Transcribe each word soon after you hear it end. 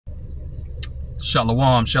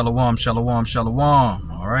Shalom, shalom, shalom,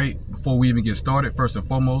 shalom. All right, before we even get started, first and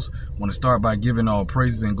foremost, I want to start by giving all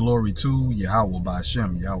praises and glory to Yahawah,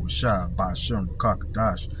 bahasham, Yahawashi,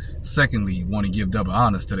 bahasham. Secondly, want to give double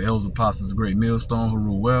honors to the Elders Apostles of Great Millstone who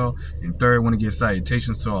rule well. And third, want to give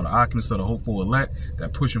salutations to all the occupants of the hopeful elect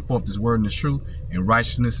that pushing forth this word and this truth in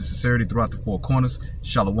righteousness and sincerity throughout the four corners.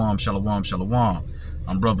 Shalom, shalom, shalom.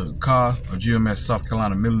 I'm Brother Yahawashi of GMS South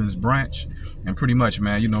Carolina Midlands branch. And pretty much,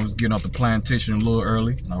 man, you know, it's getting off the plantation a little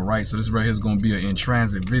early. All right, so this right here is going to be an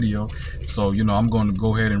in-transit video. So, you know, I'm going to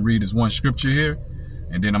go ahead and read this one scripture here.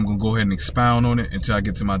 And then I'm going to go ahead and expound on it until I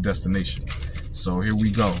get to my destination. So here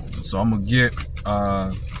we go. So I'm going to get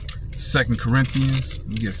 2 Corinthians. Let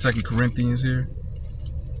me get 2 Corinthians here.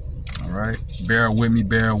 All right, bear with me,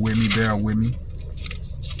 bear with me, bear with me.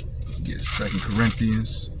 Get 2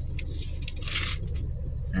 Corinthians.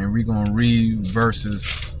 And we're going to read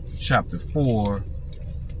verses chapter 4,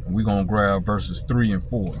 and we're gonna grab verses 3 and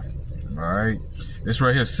 4. All right, this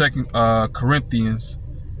right here, 2 Corinthians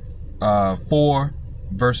 4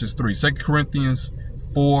 verses 3. 2 Corinthians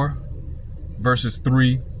 4 verses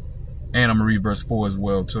 3, and I'm gonna read verse 4 as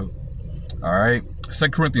well too. All right, 2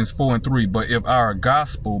 Corinthians 4 and 3. But if our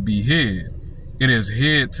gospel be hid, it is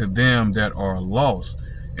hid to them that are lost,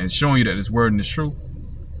 and showing you that this word and the truth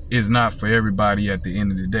is not for everybody at the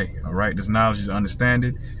end of the day. All right, this knowledge is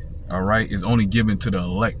understanding, all right, is only given to the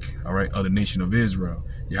elect, all right, of the nation of Israel.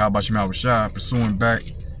 Yahawashi, pursuing back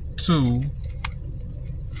to,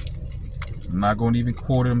 I'm not going to even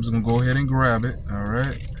quote it, I'm just going to go ahead and grab it, all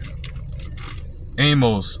right.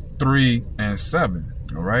 Amos 3 and 7,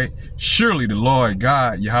 all right. Surely the Lord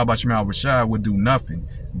God, Yahawashi, would do nothing,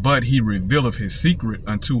 but he revealeth his secret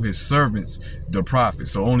unto his servants, the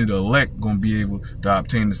prophets. So only the elect going to be able to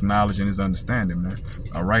obtain this knowledge and this understanding, man.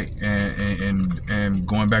 All right, and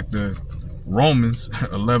going back to Romans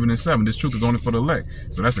 11 and 7, this truth is only for the elect.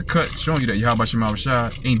 So that's a cut showing you that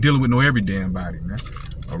Yahawashi ain't dealing with no every damn body, man.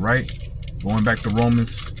 All right, going back to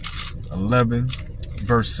Romans 11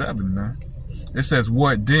 verse 7, man. It says,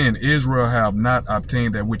 what then? Israel have not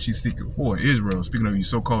obtained that which he seeketh for. Israel, speaking of you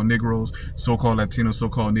so-called Negroes, so-called Latinos,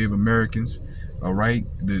 so-called Native Americans, all right,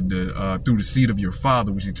 through the seed of your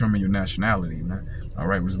father, which determine your nationality, man. All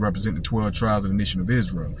right, which represent the 12 tribes of the nation of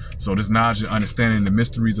Israel. So this knowledge and understanding the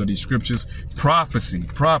mysteries of these scriptures, prophecy.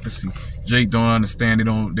 Jake don't understand,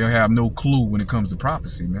 they'll have no clue when it comes to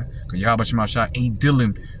prophecy, man. Because Yahawashi ain't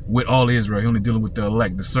dealing with all Israel. He only dealing with the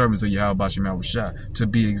elect, the servants of Yahawashi, to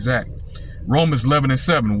be exact. Romans 11 and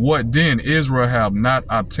 7. What then? Israel have not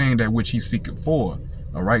obtained that which he seeketh for.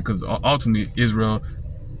 All right, because ultimately Israel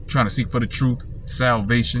trying to seek for the truth,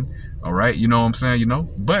 salvation. All right, you know what I'm saying? You know,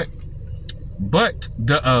 but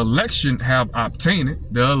the election have obtained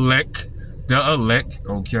it. The elect,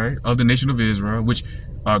 okay, of the nation of Israel, which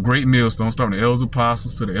great millstone, starting the elders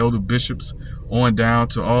apostles to the elder bishops, on down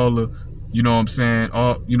to all the, you know what I'm saying,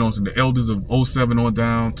 all, you know, so the elders of 07 on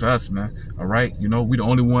down to us, man. All right, you know, we the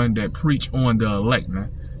only one that preach on the elect, man.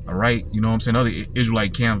 All right, you know what I'm saying, other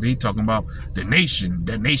Israelite camps, they talking about the nation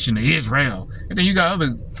of Israel. And then you got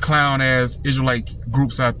other clown ass Israelite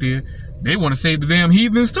groups out there, they want to save the damn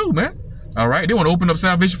heathens too, man. All right, they want to open up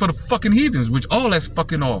salvation for the fucking heathens, which all that's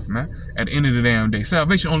fucking off, man. At the end of the damn day,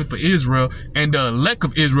 salvation only for Israel, and the elect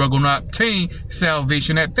of Israel gonna obtain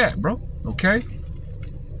salvation at that, bro. Okay.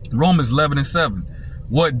 Romans 11 and 7.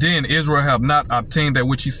 What then? Israel have not obtained that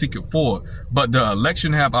which he seeketh for, but the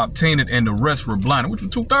election have obtained it, and the rest were blinded, which were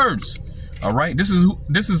 2/3. All right, this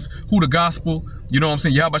is who the gospel, you know what I'm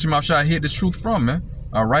saying, Yahawashi hid this truth from, man.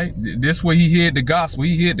 All right, this way he hid the gospel.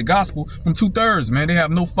 He hid the gospel from 2/3, man. They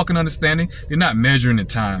have no fucking understanding. They're not measuring the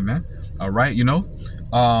time, man. All right, you know,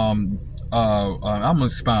 I'm gonna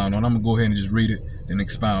expound on it. I'm gonna go ahead and just read it and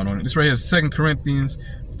expound on it. This right here is 2 Corinthians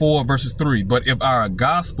 4 verses 3. But if our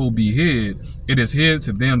gospel be hid, it is hid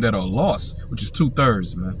to them that are lost, which is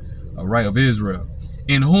 2/3, man. All right, of Israel,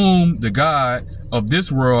 in whom the God of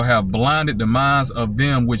this world have blinded the minds of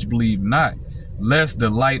them which believe not, lest the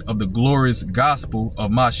light of the glorious gospel of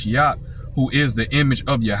Mashiach, who is the image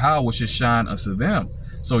of Yahawah, should shine unto them.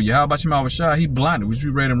 So Yahawashi, he blinded, which we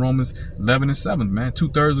read in Romans 11 and 7, man.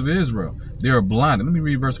 2/3 of Israel, they are blinded. Let me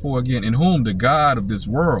read verse 4 again. In whom the God of this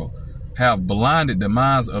world have blinded the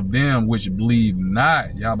minds of them which believe not,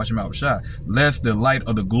 Yahawashi, lest the light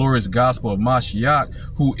of the glorious gospel of Mashiach,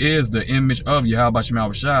 who is the image of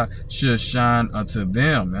Yahawashi, should shine unto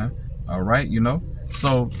them, man. All right, you know,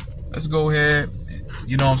 so let's go ahead,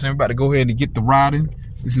 you know what I'm saying, we're about to go ahead and get the riding.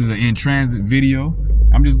 This is an in-transit video.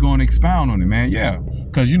 I'm just going to expound on it, man. Yeah,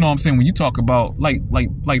 because you know what I'm saying, when you talk about, like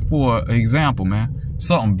for example, man,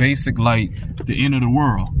 something basic like the end of the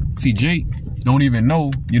world. See, Jake, don't even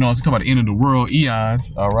know, you know, I'm talking about the end of the world,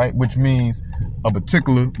 eons, all right, which means a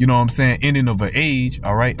particular, you know what I'm saying, ending of an age,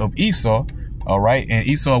 all right, of Esau, all right, and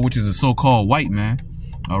Esau, which is a so-called white man,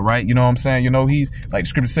 all right, you know what I'm saying, you know, he's, like the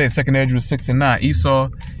scripture says, 2 Ezra 6:9, Esau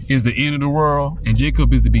is the end of the world, and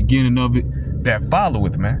Jacob is the beginning of it that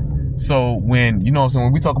followeth, man. So when, you know what I'm saying,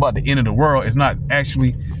 when we talk about the end of the world, it's not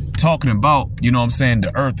actually talking about, you know what I'm saying,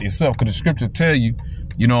 the earth itself, because the scriptures tell you,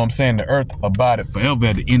 you know what I'm saying, the earth abideth forever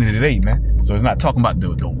at the end of the day, man. So it's not talking about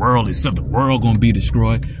the world itself, the world gonna be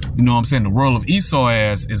destroyed. You know what I'm saying? The world of Esau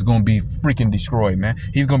ass is gonna be freaking destroyed, man.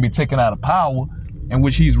 He's gonna be taken out of power in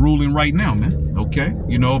which he's ruling right now, man. Okay?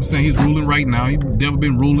 You know what I'm saying? He's ruling right now. He's never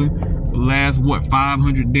been ruling for the last, what,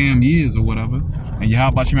 500 damn years or whatever. And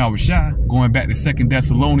Yahawashi, going back to 2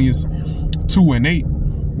 Thessalonians 2:8,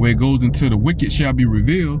 where it goes into the wicked shall be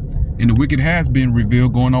revealed. And the wicked has been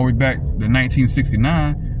revealed, going all the way back to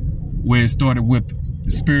 1969, where it started with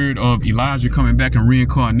the spirit of Elijah coming back in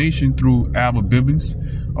reincarnation through Alva Bivens.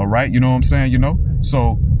 All right, you know what I'm saying, you know?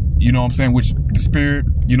 So, you know what I'm saying, which the spirit,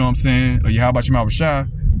 you know what I'm saying, of Yahawashi,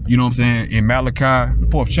 you know what I'm saying, in Malachi, the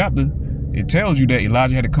 4th chapter, it tells you that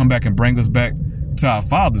Elijah had to come back and bring us back to our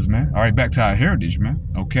fathers, man. All right, back to our heritage, man.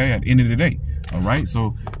 Okay, at the end of the day. All right,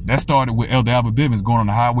 so that started with Elder Alva Bivens going on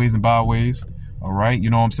the highways and byways. All right, you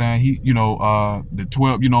know what I'm saying? He, you know, the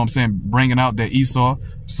 12, you know what I'm saying, bringing out that Esau,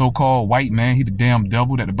 so-called white man, he the damn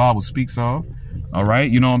devil that the Bible speaks of. All right,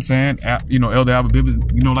 you know what I'm saying? You know, Elder Alva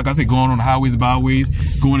Bivens, you know, like I said, going on the highways and byways,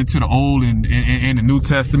 going into the Old and the New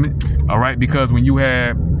Testament. All right, because when you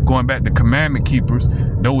had going back to commandment keepers,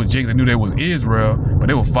 those Jakes that knew they was Israel, but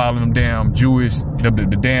they were following them damn Jewish,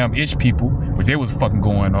 the damn Ish people, which they was fucking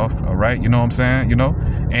going off. All right, you know what I'm saying? You know,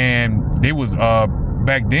 and they was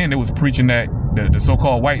back then they was preaching that the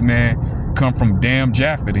so-called white man come from damn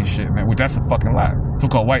Japheth and shit, man, which that's a fucking lie.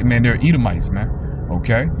 So-called white man, they're Edomites, man.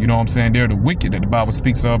 Okay, you know what I'm saying? They're the wicked that the Bible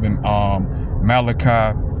speaks of in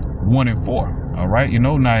Malachi 1 and 4. All right, you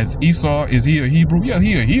know, now is Esau, is he a Hebrew? Yeah,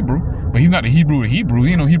 he a Hebrew, but he's not a Hebrew. He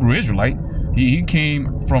ain't no Hebrew Israelite. He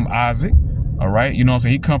came from Isaac. All right, you know what I'm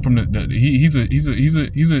saying? He come from he's a Shemite.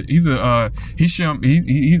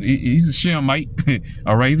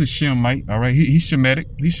 All right, he's a Shemite. All right, he's Shemitic.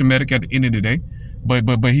 He's Shemitic at the end of the day,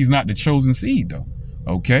 but he's not the chosen seed though.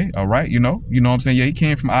 Okay, all right, you know what I'm saying? Yeah, he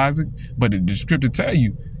came from Isaac, but the scripture tell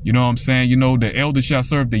you, you know what I'm saying? You know, the elder shall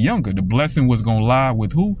serve the younger. The blessing was gonna lie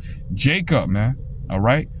with who? Jacob, man. All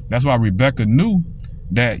right, that's why Rebecca knew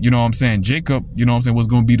that, you know what I'm saying, Jacob, you know what I'm saying, was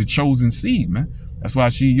gonna be the chosen seed, man. That's why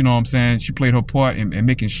she, you know what I'm saying, she played her part in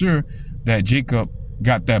making sure that Jacob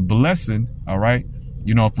got that blessing, all right,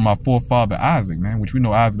 you know, from our forefather Isaac, man, which we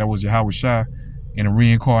know Isaac, that was Yahawashi in a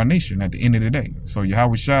reincarnation at the end of the day. So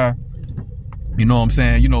Yahawashi, you know what I'm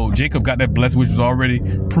saying, you know, Jacob got that blessing, which was already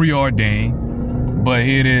preordained, but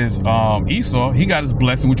it is Esau, he got his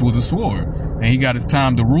blessing, which was a sword, and he got his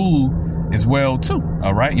time to rule as well, too,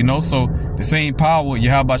 all right, you know, so the same power,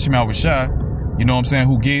 Yahawashi, you know what I'm saying,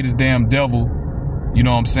 who gave this damn devil, you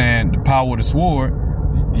know what I'm saying, the power of the sword,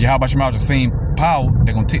 Yahawashi, the same power,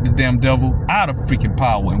 they're going to take this damn devil out of freaking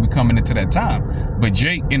power, and we coming into that time. But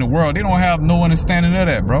Jake, in the world, they don't have no understanding of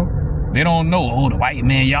that, bro. They don't know, oh, the white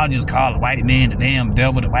man, y'all just call the white man the damn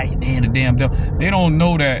devil, the white man the damn devil. They don't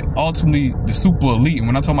know that ultimately the super elite, and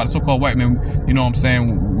when I'm talking about the so-called white man, you know what I'm saying,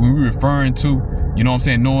 when we're referring to, you know what I'm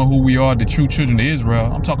saying, knowing who we are, the true children of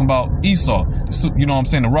Israel, I'm talking about Esau, you know what I'm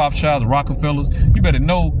saying, the Rothschilds, the Rockefellers. You better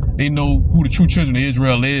know, they know who the true children of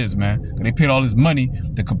Israel is, man. Because they paid all this money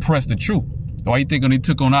to compress the truth. Why you think they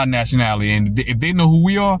took on our nationality? And if they know who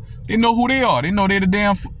we are, they know who they are. They know they're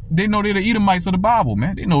the Edomites of the Bible,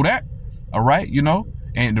 man. They know that. All right, you know,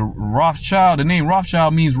 and the Rothschild, the name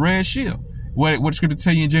Rothschild means red shield. What scripture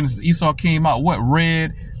tell you in Genesis? Esau came out what?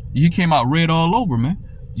 Red. He came out red all over, man.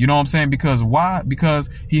 You know what I'm saying? Because why? Because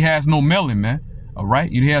he has no melanin, man. All right,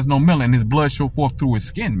 he has no melanin. His blood show forth through his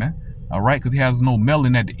skin, man. All right, because he has no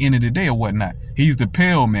melanin at the end of the day or whatnot. He's the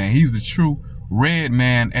pale man. He's the true red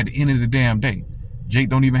man at the end of the damn day. Jake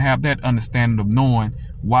don't even have that understanding of knowing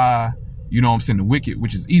why, you know what I'm saying, the wicked,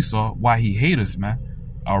 which is Esau, why he hate us, man.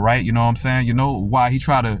 All right, you know what I'm saying? You know, why he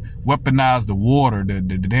try to weaponize the water, the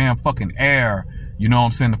damn fucking air, you know what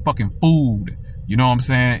I'm saying, the fucking food, you know what I'm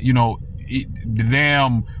saying? You know, the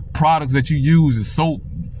damn products that you use is soap,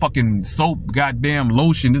 fucking soap, goddamn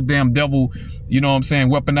lotion, this damn devil, you know what I'm saying,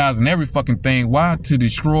 weaponizing every fucking thing. Why? To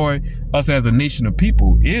destroy us as a nation of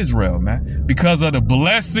people, Israel, man. Because of the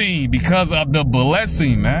blessing,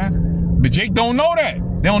 man. But Jake don't know that.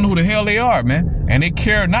 They don't know who the hell they are, man. And they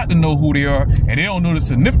care not to know who they are. And they don't know the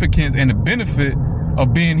significance and the benefit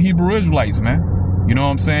of being Hebrew Israelites, man. You know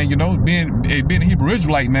what I'm saying? You know, being a Hebrew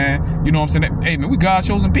Israelite, man, you know what I'm saying? Hey, man, we God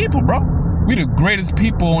chosen people, bro. We the greatest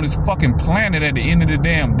people on this fucking planet at the end of the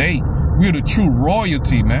damn day. We're the true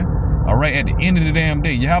royalty, man. All right, at the end of the damn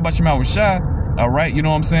day. Yahawashi Double, all right, you know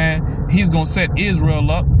what I'm saying? He's gonna set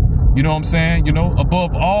Israel up, you know what I'm saying? You know,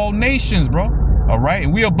 above all nations, bro. All right,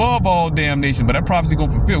 and we above all damn nations, but that prophecy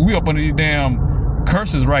gonna fulfill. We up under these damn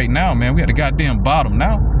curses right now, man. We at the goddamn bottom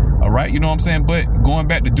now. All right, you know what I'm saying? But going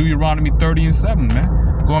back to Deuteronomy 30 and 7,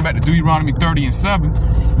 man. Going back to Deuteronomy 30 and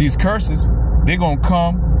 7, these curses, they're going to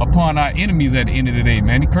come upon our enemies at the end of the day,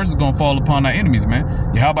 man. The curses going to fall upon our enemies, man.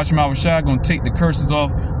 Yahawashi Double going to take the curses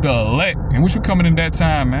off the elect, and which we're coming in that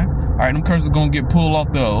time, man. All right, them curses going to get pulled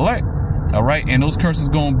off the elect. All right, and those curses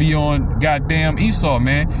going to be on goddamn Esau,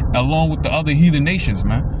 man, along with the other heathen nations,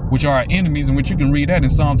 man, which are our enemies, and which you can read that in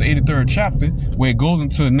Psalms 83rd chapter, where it goes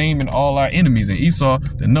into naming all our enemies. And Esau,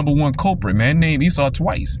 the #1 culprit, man, named Esau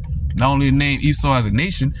twice. Not only named Esau as a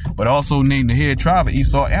nation, but also named the head tribe of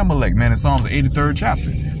Esau, Amalek, man, in Psalms 83rd chapter.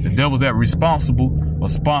 The devil's that responsible for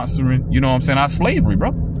sponsoring, you know what I'm saying, our slavery,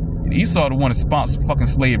 bro. And Esau the one that sponsored fucking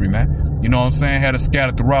slavery, man. You know what I'm saying? Had us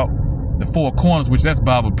scattered throughout the four corners, which that's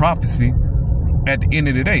Bible prophecy at the end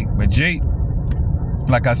of the day. But Jake,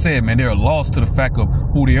 like I said, man, they're lost to the fact of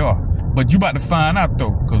who they are. But you about to find out,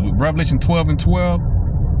 though, because with Revelation 12 and 12,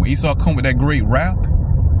 when Esau come with that great wrath,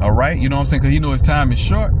 all right, you know what I'm saying, because he know his time is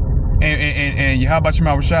short, and Yahawashi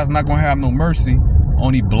Double is not going to have no mercy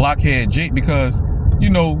on the blockhead Jake, because, you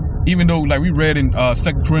know, even though, like we read in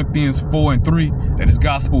 2 Corinthians 4 and 3, that this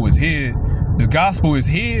gospel is hid,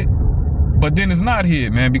 but then it's not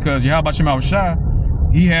hid, man, because Yahawashi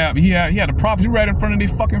Double, he had the prophecy right in front of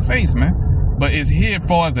their fucking face, man. But it's hid as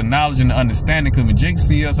far as the knowledge and the understanding, because when Jake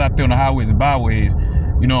see us out there on the highways and byways,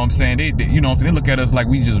 you know what I'm saying, they you know what I'm saying, they look at us like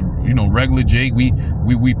we just, you know, regular Jake, we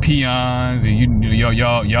peons, and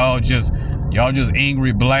y'all just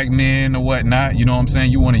angry black men or whatnot, you know what I'm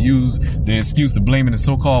saying? You want to use the excuse of blaming the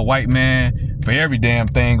so-called white man for every damn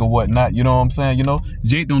thing or whatnot, you know what I'm saying? You know,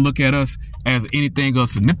 Jake don't look at us as anything of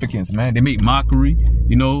significance, man. They make mockery,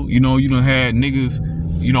 you done had niggas,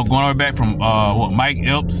 you know, going all the way back from Mike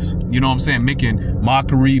Epps, you know what I'm saying, making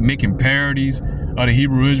mockery, making parodies of the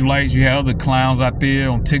Hebrew Israelites. You had other clowns out there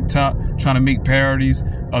on TikTok trying to make parodies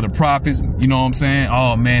of the prophets, you know what I'm saying?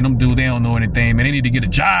 Oh man, them dudes, they don't know anything, man. They need to get a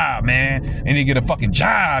job, man. They need to get a fucking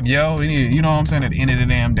job, yo. They need, you know what I'm saying, at the end of the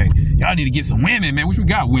damn day. Y'all need to get some women, man, which we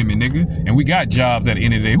got women, nigga. And we got jobs at the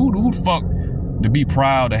end of the day. Who the fuck to be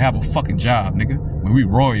proud to have a fucking job, nigga? When we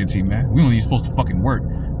royalty, man. We only supposed to fucking work.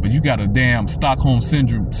 But you got a damn Stockholm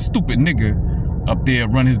Syndrome stupid nigga up there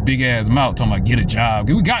run his big ass mouth talking about get a job.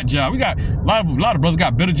 We got jobs. We got a lot of brothers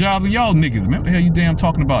got better jobs than y'all niggas, man. What the hell you damn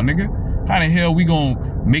talking about, nigga? How the hell we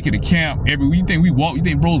gonna make it a camp every week? You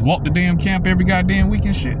think bros walk the damn camp every goddamn week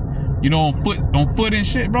and shit? You know, on foot and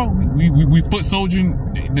shit, bro. We foot soldiering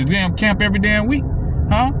the damn camp every damn week,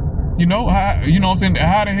 huh? You know, you know what I'm saying?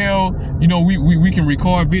 How the hell, you know, we can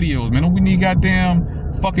record videos, man? Don't we need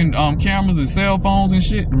goddamn fucking cameras and cell phones and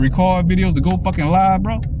shit to record videos to go fucking live,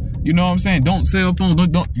 bro? You know what I'm saying? Don't cell phones,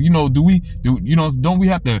 don't you know, don't we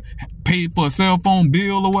have to pay for a cell phone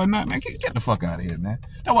bill or whatnot? Man, get the fuck out of here, man.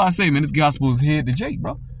 That's why I say, man, this gospel is hid to Jake,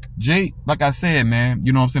 bro. Jake, like I said, man,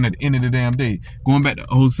 you know what I'm saying, at the end of the damn day, going back to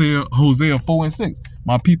Hosea 4 and 6,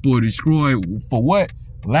 my people are destroyed for what?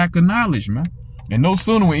 Lack of knowledge, man. And no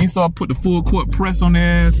sooner when Esau put the full court press on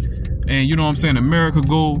their ass, and you know what I'm saying, America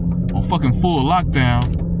go on fucking full lockdown,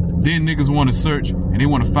 then niggas want to search and they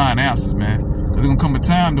want to find answers, man. Because there's going to come a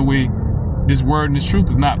time the way this word and this truth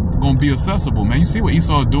is not going to be accessible, man. You see what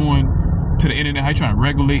Esau is doing to the internet, how he trying to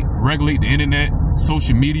regulate the internet,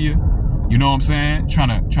 social media, you know what I'm saying?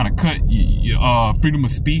 Trying to cut freedom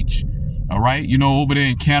of speech, all right? You know, over there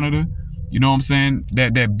in Canada, you know what I'm saying?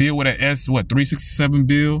 That bill with that 367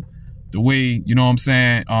 bill, the way, you know what I'm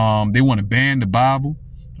saying, they want to ban the Bible.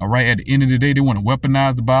 All right, at the end of the day, they want to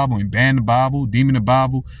weaponize the Bible and ban the Bible, deeming the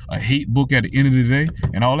Bible a hate book at the end of the day.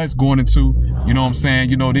 And all that's going into, you know what I'm saying,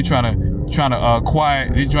 you know, they trying to acquire,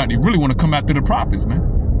 they really want to come after the prophets, man.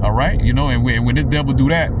 All right, you know, and when this devil do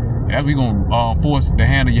that, that's we going to force the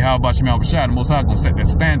hand of Yahawashi Double. The Most High going to set that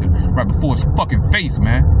standard right before his fucking face,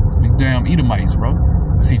 man. These damn Edomites, bro.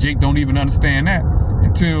 And see, Jake don't even understand that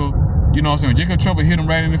until, you know what I'm saying, when Jacob Trouble hit him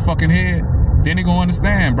right in the fucking head, then they going to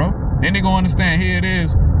understand, bro. Then they going to understand, here it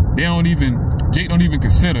is. Jake don't even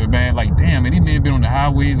consider, man, like, damn, man, these men been on the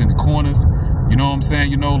highways and the corners, you know what I'm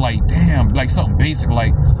saying, you know, like, damn, like something basic,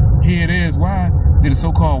 like, here it is. Why did a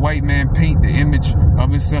so-called white man paint the image of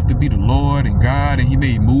himself to be the Lord and God, and he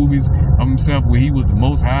made movies of himself where he was the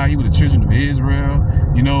Most High, he was the children of Israel,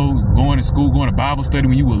 you know, going to school, going to Bible study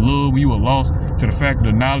when you were little, when you were lost to the fact of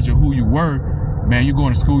the knowledge of who you were, Man, you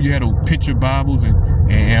going to school, you had those picture Bibles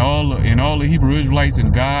and all the Hebrew Israelites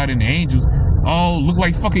and God and the angels all look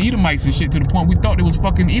like fucking Edomites and shit, to the point we thought they was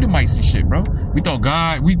fucking Edomites and shit, bro. We thought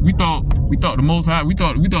God, we thought the Most High, we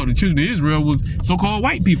thought the children of Israel was so-called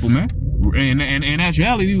white people, man. And in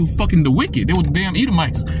actuality, they was fucking the wicked. They were the damn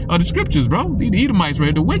Edomites of the scriptures, bro. The Edomites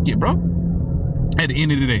were the wicked, bro. At the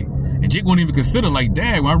end of the day. And Jake won't even consider, like,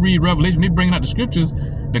 dad, when I read Revelation, they bringing out the scriptures,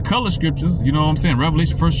 the color scriptures, you know what I'm saying?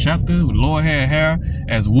 Revelation 1st chapter, the Lord had hair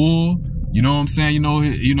as wool, you know what I'm saying? You know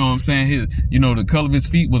what I'm saying? The color of his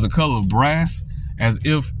feet was a color of brass, as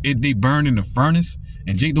if they burned in the furnace.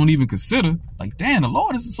 And Jake don't even consider, like, damn, the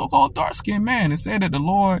Lord is a so-called dark-skinned man. It said that the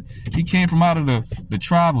Lord, he came from out of the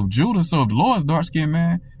tribe of Judah. So if the Lord is dark-skinned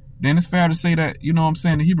man, then it's fair to say that, you know what I'm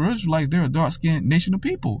saying, the Hebrew Israelites, they're a dark-skinned nation of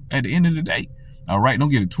people at the end of the day. All right, don't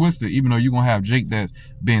get it twisted, even though you're going to have Jake that's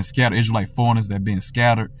being scattered, Israelite foreigners that being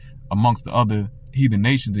scattered amongst the other heathen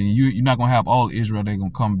nations. And you're not going to have all Israel that's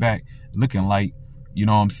going to come back looking like, you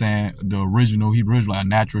know what I'm saying, the original Hebrew Israelite, a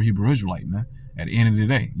natural Hebrew Israelite, man. At the end of the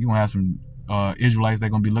day, you're going to have some Israelites that are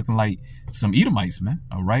going to be looking like some Edomites, man.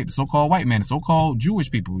 All right, the so-called white man, the so-called Jewish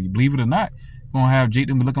people, you believe it or not. You're going to have Jake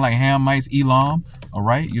them looking like Hamites, Elam, all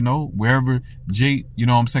right, you know, wherever Jake, you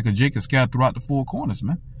know what I'm saying, because Jake is scattered throughout the four corners,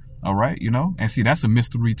 man. All right, you know, and see, that's a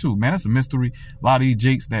mystery too, man. That's a mystery. A lot of these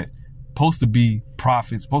Jakes that supposed to be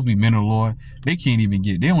prophets, supposed to be men of the Lord, they can't even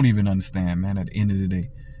get, they don't even understand, man, at the end of the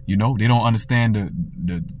day. You know, they don't understand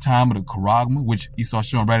the time of the charagma, which Esau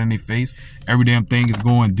showing right in their face. Every damn thing is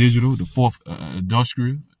going digital, the fourth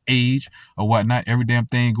industrial age or whatnot. Every damn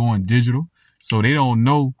thing going digital. So they don't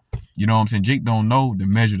know, you know what I'm saying? Jake don't know to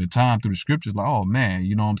measure the time through the scriptures. Like, oh man,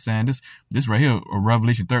 you know what I'm saying? This right here,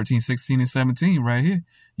 Revelation 13, 16, and 17 right here.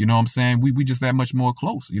 You know what I'm saying? We just that much more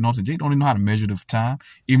close. You know what I'm saying? Jake don't even know how to measure the time.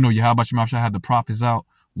 Even though Yahawashi had the prophets out,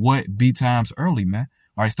 what, B times early, man.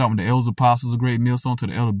 All right, starting with the Elders Apostles of Great Millstone to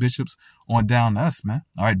the Elder Bishops on down to us, man.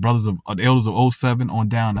 All right, brothers of the Elders of 07 on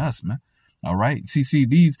down to us, man. All right. See,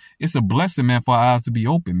 these, it's a blessing, man, for our eyes to be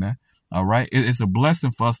open, man. All right. It's a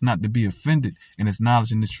blessing for us not to be offended in this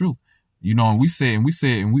knowledge and this truth. You know, and we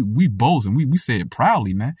boast and we say it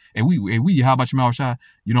proudly, man. And we Yahawashi,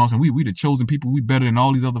 you know what I'm saying? We the chosen people. We better than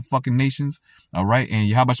all these other fucking nations. All right.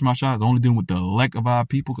 And Yahawashi is only dealing with the elect of our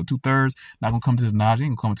people, because 2/3 not going to come to this knowledge. They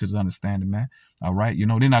ain't going to come to this understanding, man. All right. You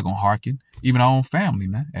know, they're not going to hearken. Even our own family,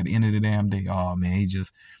 man. At the end of the damn day, oh, man, he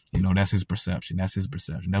just, you know, that's his perception. That's his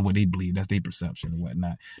perception. That's what they believe. That's their perception and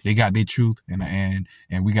whatnot. They got their truth and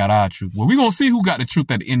we got our truth. Well, we're going to see who got the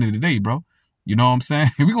truth at the end of the day, bro. You know what I'm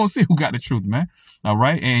saying? We're going to see who got the truth, man. All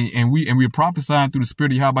right. And we're prophesying through the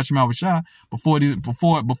spirit of Yahawashi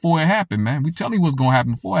before it happened, man. We tell you what's going to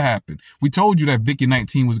happen before it happened. We told you that Vicky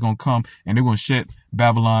 19 was going to come and they're going to shut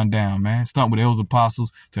Babylon down, man. Starting with the Elders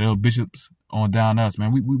Apostles to the Elder Bishops on down to us,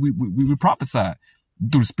 man. We prophesied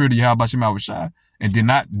through the spirit of Yahawashi and did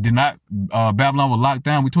not Babylon was locked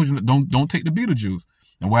down. We told you don't take the Beetlejuice.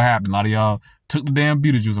 And what happened? A lot of y'all took the damn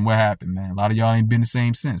Beetlejuice, and what happened, man? A lot of y'all ain't been the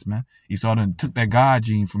same since, man. Esau done took that God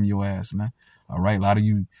gene from your ass, man. All right? A lot of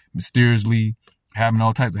you mysteriously having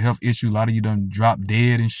all types of health issues. A lot of you done dropped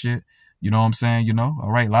dead and shit. You know what I'm saying? You know?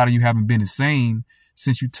 All right? A lot of you haven't been the same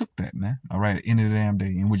since you took that, man. All right? At the end of the damn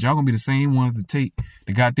day. And which y'all gonna be the same ones to take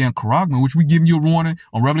the goddamn charagma, which we giving you a warning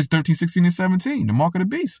on Revelation 13, 16, and 17, the mark of the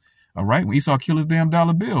beast. All right? When Esau killed his damn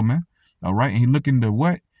dollar bill, man. All right? And he looking to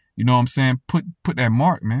what? You know what I'm saying? Put that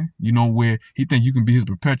mark, man. You know, where he think you can be his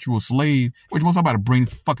perpetual slave. Which most about to bring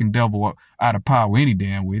this fucking devil out of power any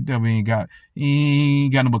damn way. The devil ain't got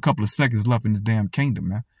but a couple of seconds left in this damn kingdom,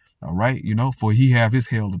 man. All right? You know, for he have his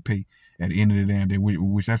hell to pay at the end of the damn day,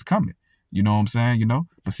 which that's coming. You know what I'm saying? You know?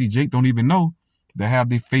 But see, Jake don't even know that have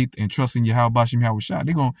their faith and trust in Yahawashi.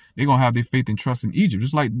 They're gonna have their faith and trust in Egypt.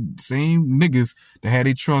 Just like the same niggas that had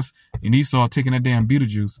their trust in Esau taking that damn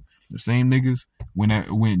Beetlejuice. The same niggas when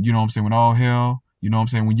you know what I'm saying, when all hell, you know what I'm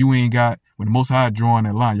saying, when you ain't got, when the Most High drawing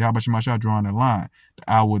that line, Yahawashi drawing that line, the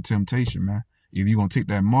hour of temptation, man. If you gonna take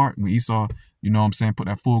that mark, when Esau, you know what I'm saying, put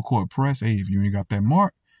that full court press, hey, if you ain't got that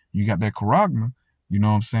mark, you got that charagma, you know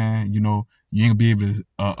what I'm saying, you know, you ain't gonna be able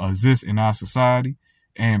to exist in our society.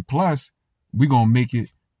 And plus, we gonna make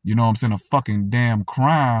it, you know what I'm saying, a fucking damn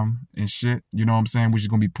crime and shit, you know what I'm saying, which is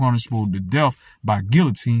going to be punishable to death by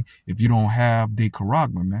guillotine if you don't have the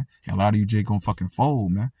charagma, man. And a lot of you Jake going to fucking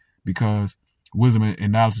fold, man, because wisdom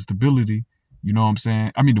and knowledge and stability, you know what I'm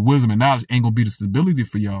saying, I mean, the wisdom and knowledge ain't going to be the stability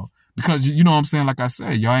for y'all, because, you know what I'm saying, like I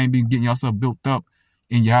said, y'all ain't been getting yourself built up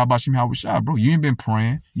in Yahawashi, bro. You ain't been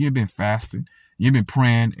praying, you ain't been fasting, you ain't been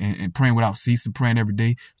praying and praying without ceasing, praying every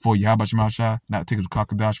day for Yahawashi not to take his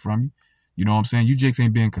crocodile from you. You know what I'm saying? You jakes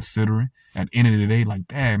ain't being considerate at the end of the day. Like,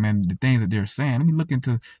 damn, man, the things that they're saying. Let me look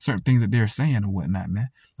into certain things that they're saying and whatnot, man.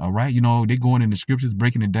 All right? You know, they going in the scriptures,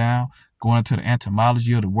 breaking it down, going into the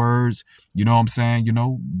etymology of the words. You know what I'm saying? You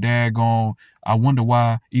know, daggone, I wonder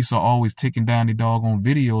why Esau always taking down the doggone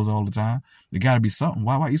videos all the time. There got to be something.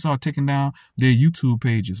 Why Esau taking down their YouTube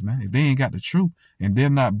pages, man? If they ain't got the truth and they're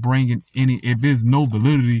not bringing any, if there's no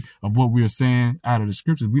validity of what we're saying out of the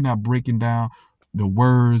scriptures, we're not breaking down the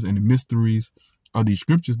words and the mysteries of these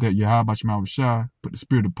scriptures that Yahawashi put the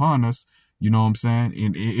spirit upon us, you know what I'm saying,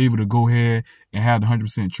 and able to go ahead and have the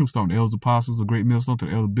 100% truth, starting the Elders Apostles, the great millstone, to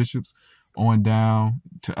the elder bishops, on down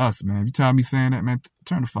to us, man. If you tired of me saying that, man,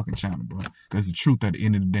 turn the fucking channel, bro. Because the truth at the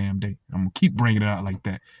end of the damn day. I'm going to keep bringing it out like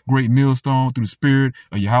that. Great millstone through the spirit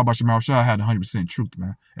of Yahawashi had the 100% truth,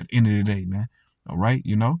 man, at the end of the day, man. All right,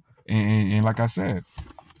 you know? And like I said,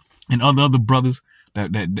 and other brothers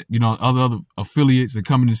that you know, other affiliates that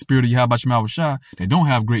come in the spirit of Yahawashi that don't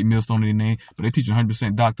have great millstone in their name, but they teach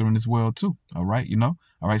 100% doctrine as well too. All right, you know?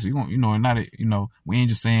 All right, so you gonna, you know, not, you know, we ain't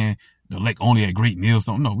just saying the elect only at great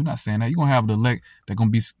millstone. No, we're not saying that. You're gonna have the elect that gonna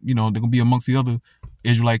be, you know, they're gonna be amongst the other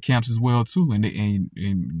Israelite camps as well too. And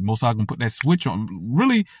most are gonna put that switch on.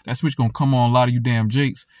 Really, that switch gonna come on a lot of you damn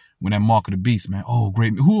jakes when that mark of the beast, man. Oh,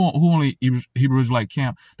 great. Who only Hebrew Israelite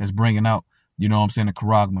camp that's bringing out, you know what I'm saying, the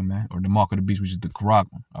charagma, man, or the mark of the beast, which is the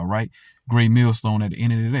charagma, all right? Great millstone at the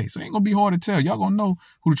end of the day. So it ain't gonna be hard to tell. Y'all gonna know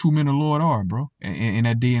who the true men of the Lord are, bro, in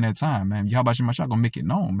that day and that time, man. Yahawashi Mashiach gonna make it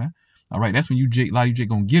known, man. All right, that's when you jake, a lot of you jake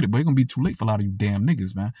gonna get it, but it's gonna be too late for a lot of you damn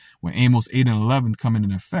niggas, man. When Amos 8 and 11 coming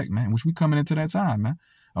into effect, man, which we coming into that time, man.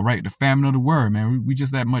 All right, the famine of the word, man. We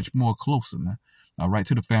just that much more closer, man. All right,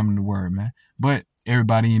 to the famine of the word, man. But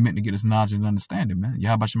everybody ain't meant to get this knowledge and understanding, man.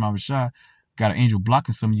 Yahawashi Mashiach got an angel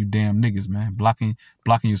blocking some of you damn niggas, man. Blocking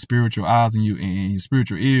your spiritual eyes and your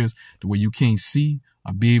spiritual ears to where you can't see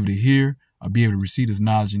or be able to hear or be able to receive this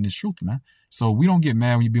knowledge and this truth, man. So we don't get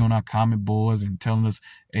mad when you be on our comment boards and telling us,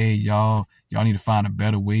 hey, y'all need to find a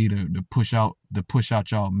better way to push out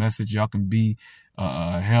y'all message. Y'all can be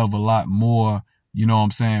a hell of a lot more, you know what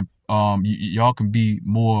I'm saying? Y'all can be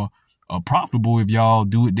more profitable if y'all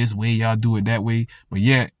do it this way, y'all do it that way. But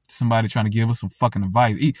yet, somebody trying to give us some fucking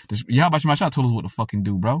advice. Yahawashi Mashiach told us what to fucking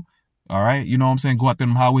do, bro. All right? You know what I'm saying? Go out there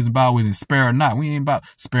them highways and byways and spare not. We ain't about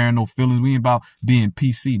sparing no feelings. We ain't about being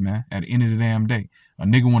PC, man, at the end of the damn day. A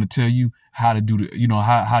nigga want to tell you how to do the, you know,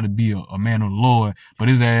 how to be a man of the Lord, but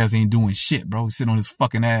his ass ain't doing shit, bro. He's sitting on his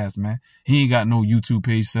fucking ass, man. He ain't got no YouTube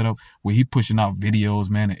page set up where he pushing out videos,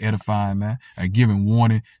 man, and edifying, man, and giving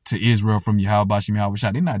warning to Israel from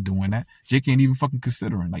Yahawashi. They're not doing that. Jake ain't even fucking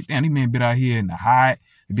considering. Like, damn, these men been out here in the hot.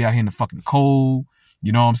 They be out here in the fucking cold.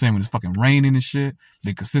 You know what I'm saying? When it's fucking raining and shit.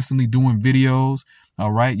 They consistently doing videos.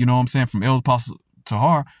 All right. You know what I'm saying? From Elders Apostles to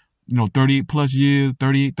Har, you know, 38 plus years,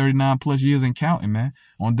 38, 39 plus years and counting, man.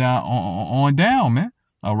 On down, man.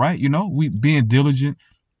 All right. You know, we being diligent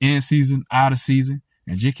in season, out of season.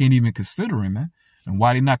 And Jake ain't even considering, man. And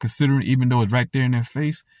why they not considering, even though it's right there in their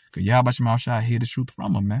face? Because Yahawashi Mashiach hear the truth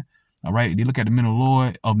from them, man. All right. They look at the men of the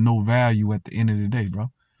Lord of no value at the end of the day, bro.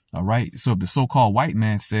 All right. So if the so-called white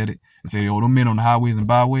man said it and say, oh, them men on the highways and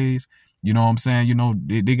byways, you know what I'm saying? You know,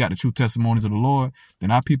 they got the true testimonies of the Lord,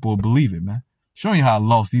 then our people will believe it, man. Showing you how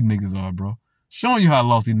lost these niggas are, bro. Showing you how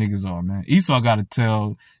lost these niggas are, man. Esau got to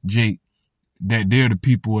tell Jake that they're the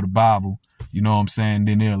people of the Bible. You know what I'm saying?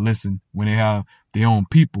 Then they'll listen when they have their own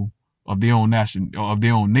people of their own nation,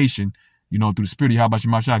 you know, through the spirit of Yahawashi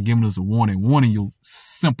Mashiach giving us a warning you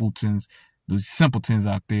simpletons, those simpletons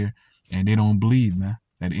out there, and they don't believe, man.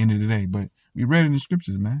 At the end of the day, but we read it in the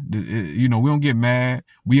scriptures, man. You know, we don't get mad.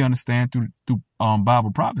 We understand through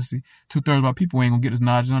Bible prophecy. 2/3 of our people ain't gonna get this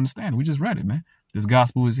knowledge and understand. We just read it, man. This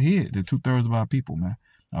gospel is here to 2/3 of our people, man.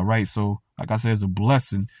 All right, so like I said, it's a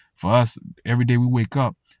blessing for us every day we wake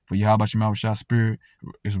up. For Yahawashi Mashiach's spirit,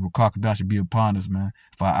 it's Rakakadash should be upon us, man.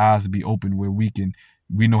 For our eyes to be open where we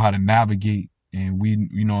know how to navigate and we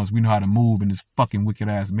know how to move in this fucking wicked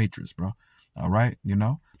ass matrix, bro. All right, you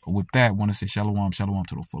know. But with that, I want to say shalom, shalom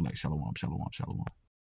to the full. Shalom, shalom, shalom.